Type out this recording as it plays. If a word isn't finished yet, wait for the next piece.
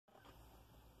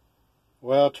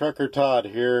Well, Trucker Todd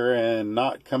here, and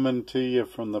not coming to you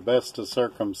from the best of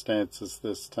circumstances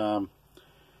this time.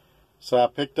 So I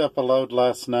picked up a load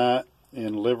last night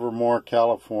in Livermore,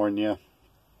 California.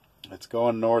 It's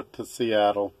going north to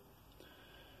Seattle.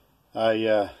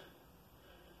 I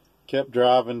kept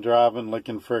driving,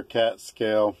 looking for a cat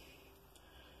scale.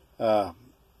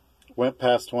 Went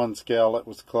past one scale that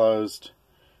was closed,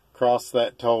 crossed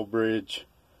that toll bridge,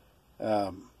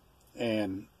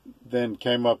 and then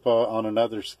came up on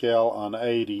another scale on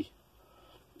 80,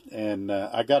 and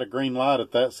I got a green light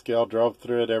at that scale, drove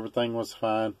through it, everything was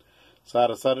fine. So I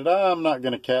decided I'm not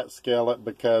going to cat scale it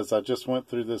because I just went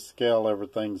through this scale,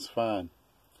 everything's fine.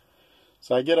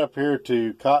 So I get up here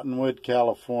to Cottonwood,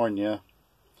 California,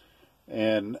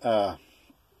 and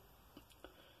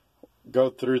go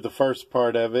through the first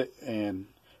part of it, and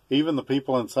even the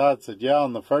people inside said, yeah,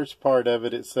 on the first part of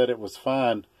it, it said it was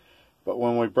fine. But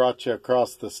when we brought you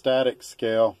across the static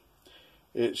scale,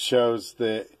 it shows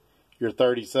that you're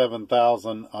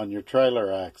 37,000 on your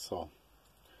trailer axle.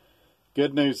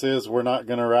 Good news is we're not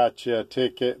going to write you a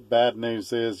ticket. Bad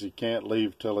news is you can't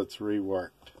leave till it's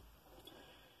reworked.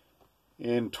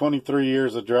 In 23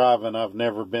 years of driving, I've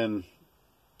never been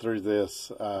through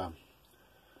this.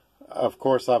 Of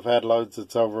course, I've had loads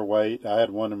that's overweight. I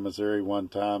had one in Missouri one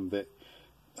time that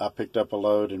I picked up a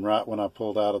load, and right when I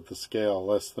pulled out of the scale,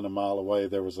 less than a mile away,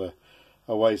 there was a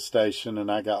weigh station, and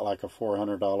I got like a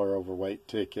 $400 overweight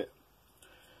ticket.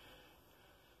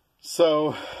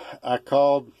 So I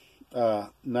called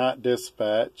night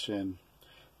dispatch, and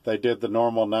they did the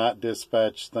normal night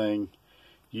dispatch thing.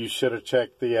 You should have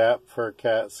checked the app for a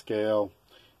cat scale.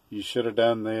 You should have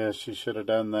done this. You should have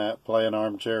done that. Play an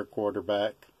armchair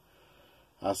quarterback.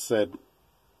 I said,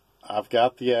 I've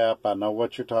got the app. I know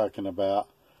what you're talking about.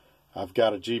 I've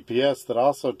got a GPS that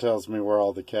also tells me where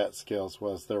all the cat scales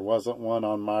was. There wasn't one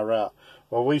on my route.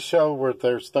 Well, we show where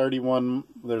there's one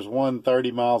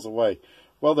 30 miles away.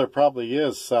 Well, there probably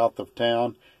is south of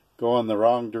town, going the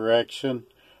wrong direction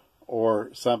or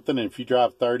something. And if you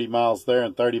drive 30 miles there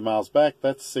and 30 miles back,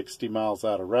 that's 60 miles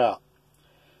out of route.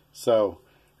 So,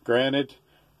 granted,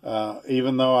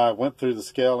 even though I went through the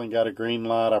scale and got a green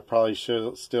light, I probably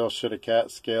still should have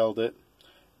cat scaled it.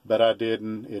 But I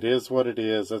didn't. It is what it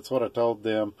is. That's what I told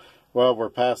them. Well, we're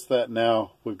past that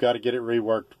now. We've got to get it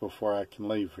reworked before I can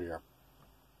leave here.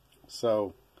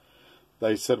 So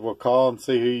they said, well, call and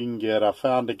see who you can get. I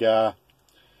found a guy.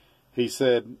 He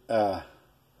said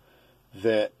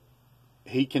that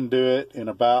he can do it in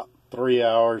about 3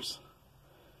 hours.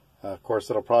 Of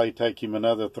course, it'll probably take him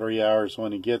another 3 hours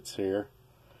when he gets here.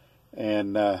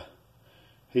 And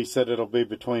he said it'll be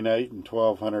between $800 and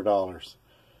 $1,200,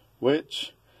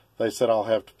 which they said I'll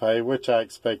have to pay, which I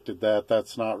expected that.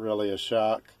 That's not really a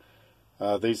shock.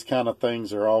 These kind of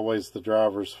things are always the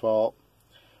driver's fault.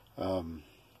 The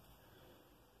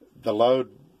load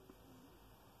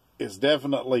is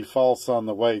definitely false on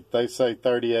the weight. They say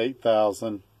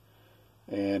 38,000,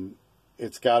 and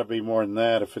it's got to be more than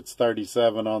that if it's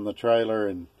 37 on the trailer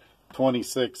and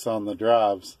 26 on the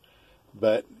drives.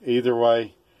 But either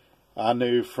way, I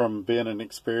knew from being an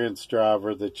experienced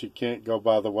driver that you can't go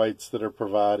by the weights that are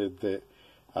provided, that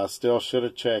I still should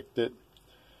have checked it.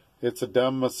 It's a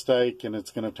dumb mistake, and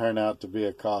it's going to turn out to be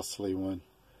a costly one.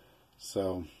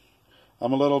 So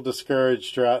I'm a little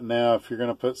discouraged right now. If you're going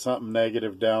to put something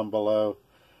negative down below,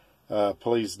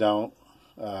 please don't.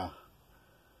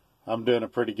 I'm doing a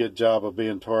pretty good job of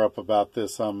being tore up about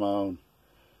this on my own.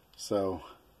 So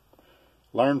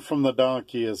learn from the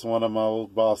donkey, as one of my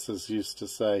old bosses used to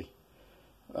say.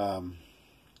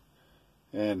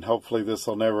 And hopefully this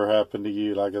will never happen to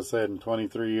you. Like I said, in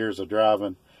 23 years of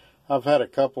driving, I've had a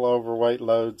couple of overweight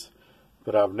loads,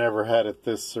 but I've never had it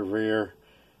this severe.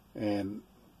 And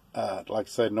like I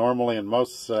said, normally in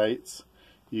most states,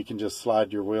 you can just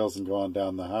slide your wheels and go on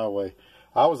down the highway.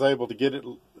 I was able to get it.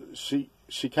 She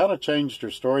kind of changed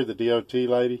her story, the DOT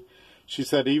lady. She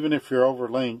said, even if you're over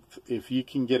length, if you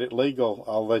can get it legal,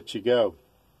 I'll let you go.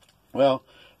 Well,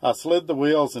 I slid the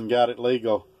wheels and got it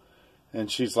legal. And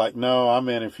she's like, no, I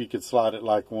meant if you could slide it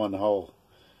like one hole.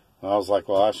 I was like,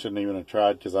 well, I shouldn't even have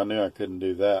tried because I knew I couldn't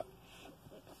do that.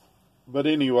 But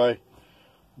anyway,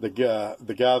 the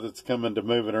guy that's coming to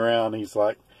move it around, he's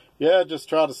like, yeah, just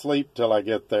try to sleep till I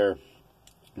get there.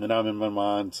 And I'm in my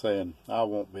mind saying, I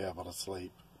won't be able to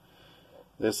sleep.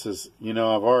 This is, I've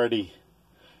already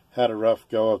had a rough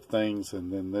go of things,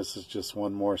 and then this is just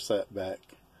one more setback.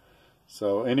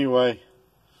 So anyway,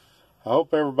 I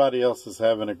hope everybody else is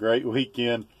having a great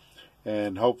weekend,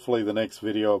 and hopefully the next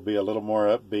video will be a little more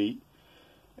upbeat.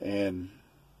 And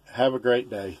have a great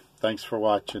day. Thanks for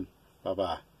watching.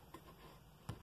 Bye-bye.